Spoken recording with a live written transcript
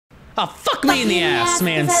Oh, fuck me in the ass,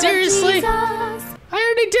 man. Seriously? I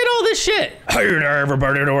already did all this shit. Hey there,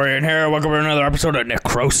 everybody, Dorian here. Welcome to another episode of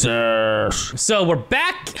Narcosis. So we're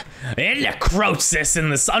back in Narcosis in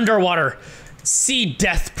this underwater sea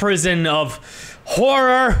death prison of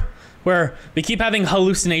horror where we keep having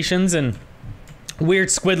hallucinations and weird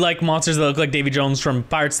squid-like monsters that look like Davy Jones from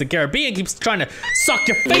Pirates of the Caribbean keeps trying to suck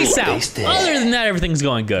your face out. Other than that, everything's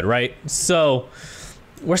going good, right? So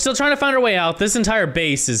we're still trying to find our way out. This entire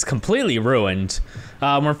base is completely ruined.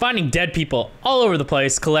 We're finding dead people all over the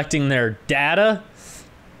place, collecting their data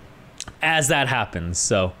as that happens.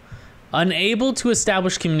 So, unable to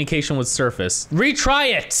establish communication with surface.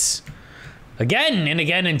 Retry it again and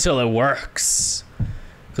again until it works.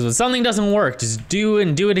 Because when something doesn't work, just do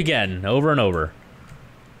it again, over and over.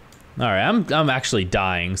 All right, I'm actually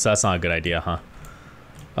dying, so that's not a good idea,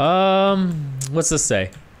 huh? What's this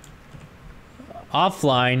say?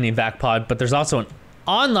 Offline evac pod, but there's also an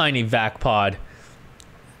online evac pod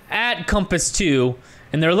at Compass 2,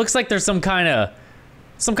 and there looks like there's some kind of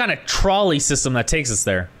trolley system that takes us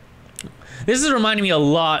there. This is reminding me a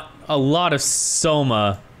lot of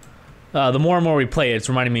Soma. The more and more we play it, it's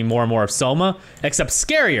reminding me more and more of Soma, except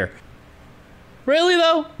scarier. Really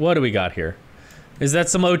though? What do we got here? Is that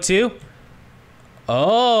some O2?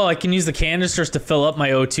 Oh, I can use the canisters to fill up my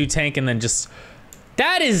O2 tank and then just...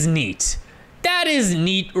 That is neat. That is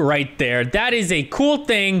neat right there. That is a cool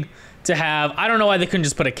thing to have. I don't know why they couldn't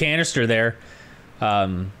just put a canister there.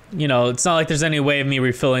 You know, it's not like there's any way of me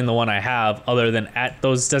refilling the one I have other than at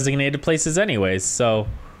those designated places anyways, so...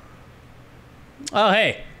 Oh,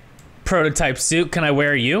 hey. Prototype suit, can I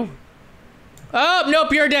wear you? Oh,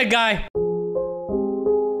 nope, you're a dead guy.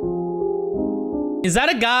 Is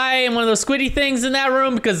that a guy in one of those squiddy things in that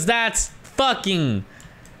room? Because that's fucking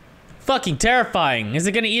terrifying. Is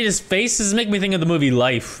it gonna eat his face? This is making me think of the movie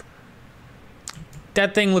Life.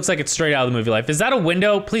 That thing looks like it's straight out of the movie Life. Is that a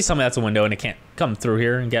window? Please tell me that's a window and it can't come through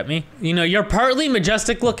here and get me. You know, you're partly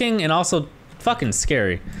majestic looking and also fucking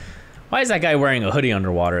scary. Why is that guy wearing a hoodie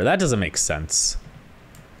underwater? That doesn't make sense.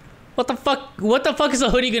 What the fuck is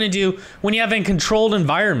a hoodie gonna do when you have a controlled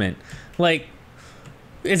environment? Like,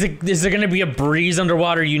 is there gonna be a breeze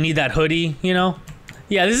underwater? You need that hoodie, you know?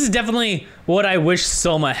 Yeah, this is definitely what I wish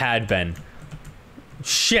Soma had been.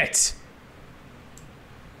 Shit.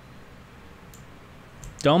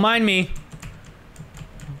 Don't mind me.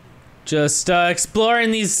 Just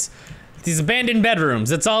exploring these abandoned bedrooms.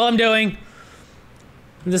 That's all I'm doing.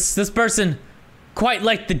 This person quite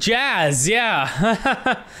liked the jazz,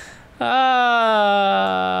 yeah.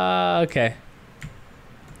 Okay.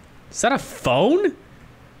 Is that a phone?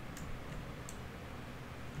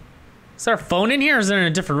 Is there a phone in here or is it in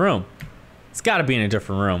a different room? It's gotta be in a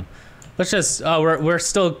different room. Let's just, we're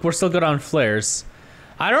still good on flares.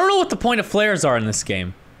 I don't know what the point of flares are in this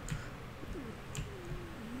game.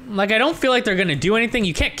 Like, I don't feel like they're gonna do anything.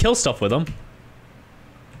 You can't kill stuff with them.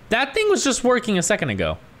 That thing was just working a second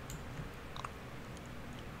ago.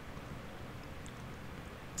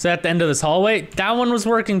 So at the end of this hallway, that one was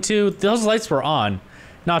working too. Those lights were on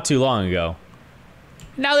not too long ago.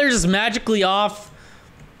 Now they're just magically off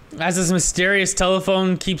as this mysterious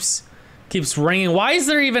telephone keeps ringing. Why is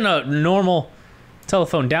there even a normal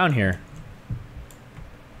telephone down here?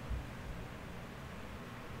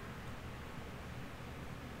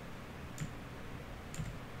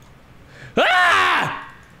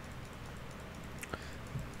 Ah!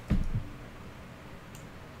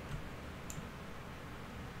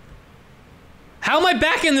 How am I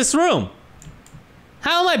back in this room?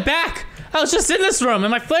 How am I back? I was just in this room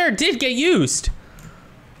and my flare did get used.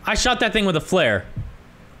 I shot that thing with a flare.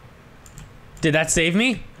 Did that save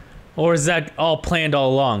me? Or is that all planned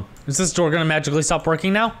all along? Is this door gonna magically stop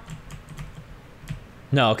working now?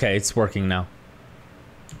 No, okay, it's working now.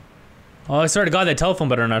 Oh, I swear to God, that telephone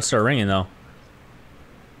better not start ringing though.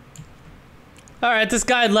 Alright, this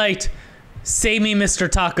guy liked Save Me, Mr.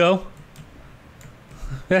 Taco.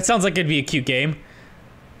 That sounds like it'd be a cute game.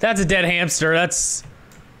 That's a dead hamster, that's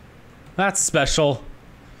special.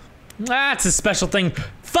 That's a special thing.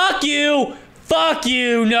 Fuck you! Fuck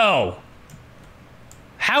you! No!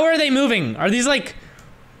 How are they moving? Are these like...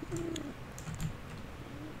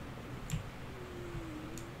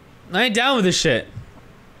 I ain't down with this shit.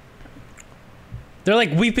 They're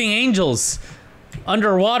like weeping angels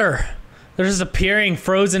underwater. They're just appearing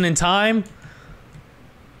frozen in time.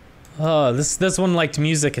 Oh, this one liked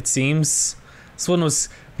music, it seems. This one was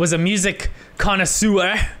a music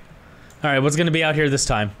connoisseur. Alright, what's gonna be out here this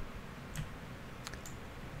time?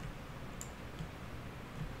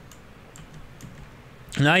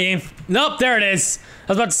 No, you ain't. Nope, there it is.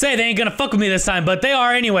 I was about to say they ain't gonna fuck with me this time, but they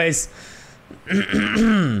are anyways.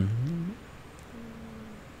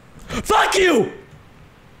 fuck you!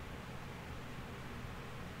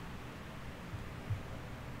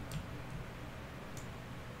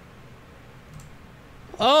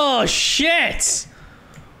 Oh, shit!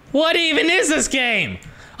 What even is this game?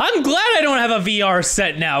 I'm glad I don't have a VR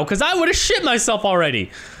set now, because I would have shit myself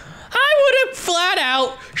already. I would have flat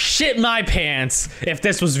out shit my pants if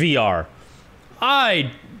this was VR.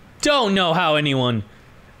 I don't know how anyone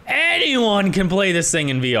can play this thing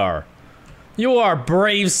in VR. You are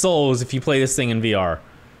brave souls if you play this thing in VR.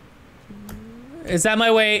 Is that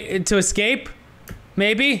my way to escape?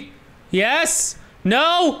 Maybe? Yes?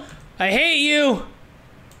 No? I hate you.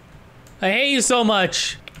 I hate you so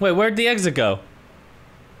much. Wait, where'd the exit go?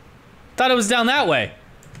 Thought it was down that way.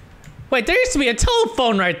 Wait, there used to be a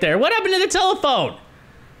telephone right there. What happened to the telephone?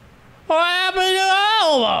 What happened to the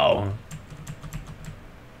telephone?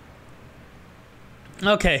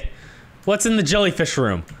 Okay, what's in the jellyfish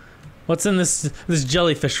room? What's in this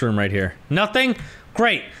jellyfish room right here? Nothing?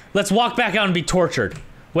 Great, let's walk back out and be tortured.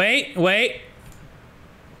 Wait.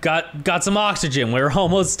 Got some oxygen, we're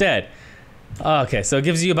almost dead. Okay, so it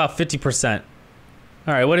gives you about 50%.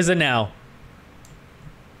 All right, what is it now?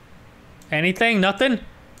 Anything? Nothing?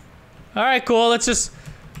 All right, cool. Let's just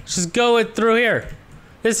go it through here.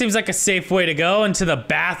 This seems like a safe way to go into the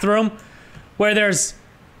bathroom where there's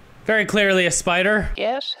very clearly a spider.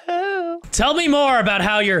 Guess who? Tell me more about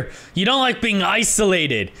how you don't like being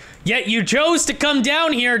isolated, yet you chose to come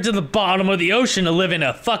down here to the bottom of the ocean to live in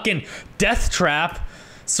a fucking death trap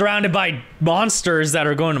surrounded by monsters that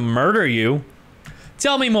are going to murder you.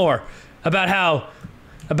 Tell me more about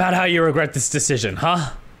how you regret this decision,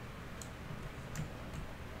 huh?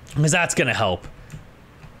 Because that's gonna help.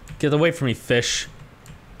 Get away from me, fish.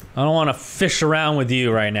 I don't want to fish around with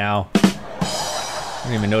you right now. I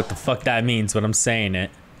don't even know what the fuck that means, but I'm saying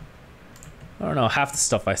it. I don't know half the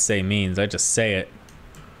stuff I say means, I just say it.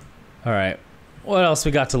 Alright, what else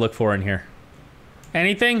we got to look for in here?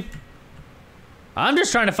 Anything? I'm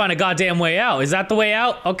just trying to find a goddamn way out. Is that the way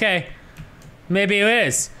out? Okay. Maybe it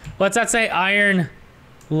is. What's that say? Iron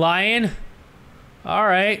Lion?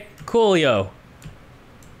 Alright, coolio.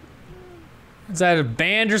 Is that a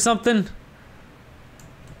band or something?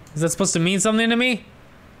 Is that supposed to mean something to me?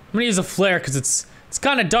 I'm gonna use a flare because it's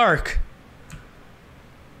kind of dark.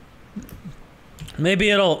 Maybe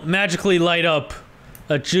it'll magically light up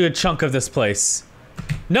a good chunk of this place.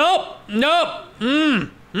 Nope!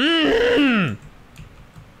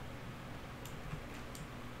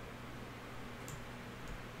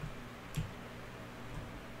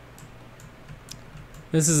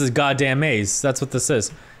 This is a goddamn maze. That's what this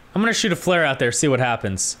is. I'm gonna shoot a flare out there, see what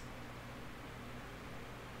happens.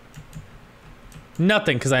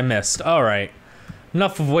 Nothing, because I missed. Alright.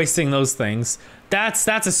 Enough of wasting those things. That's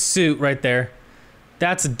a suit right there.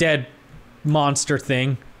 That's a dead monster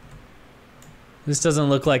thing. This doesn't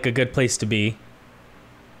look like a good place to be.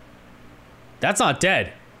 That's not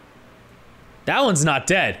dead. That one's not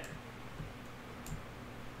dead.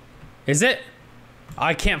 Is it?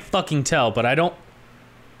 I can't fucking tell, but I don't...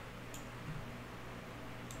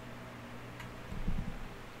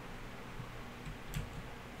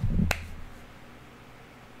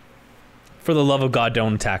 For the love of God,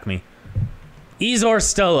 don't attack me. Ezor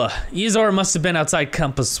Stella. Ezor must have been outside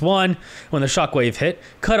Compass 1 when the shockwave hit.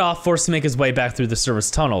 Cut off, forced to make his way back through the service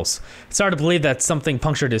tunnels. It's hard to believe that something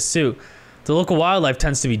punctured his suit. The local wildlife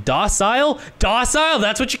tends to be docile? Docile?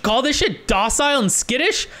 That's what you call this shit? Docile and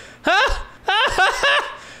skittish? Huh?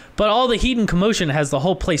 But all the heat and commotion has the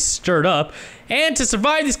whole place stirred up. And to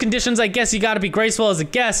survive these conditions, I guess you gotta be graceful as a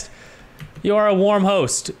guest. You are a warm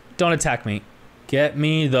host. Don't attack me. Get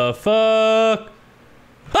me the fuck...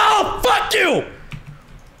 Oh, fuck you!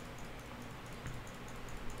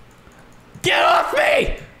 Get off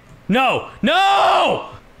me! No, no!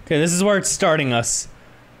 Okay, this is where it's starting us.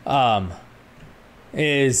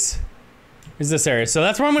 Is this area. So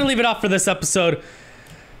that's where I'm gonna leave it off for this episode.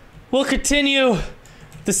 We'll continue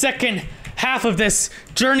the second half of this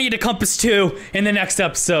journey to Compass 2 in the next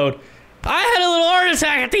episode. I had a little heart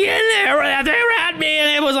attack at the end there where they ran me and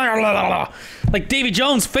it was like Davy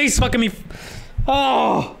Jones face fucking me.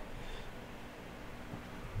 Oh.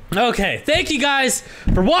 Okay, thank you guys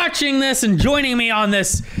for watching this and joining me on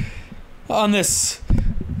this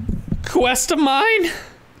quest of mine.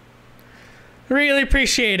 Really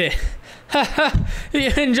appreciate it.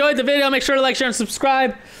 If you enjoyed the video, make sure to like, share, and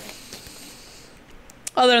subscribe.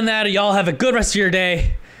 Other than that, y'all have a good rest of your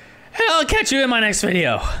day. And I'll catch you in my next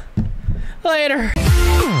video. Later.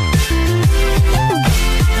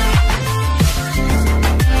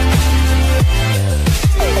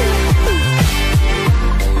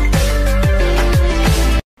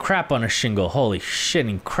 crap on a shingle. Holy shit,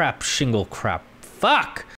 and crap, shingle crap. Fuck!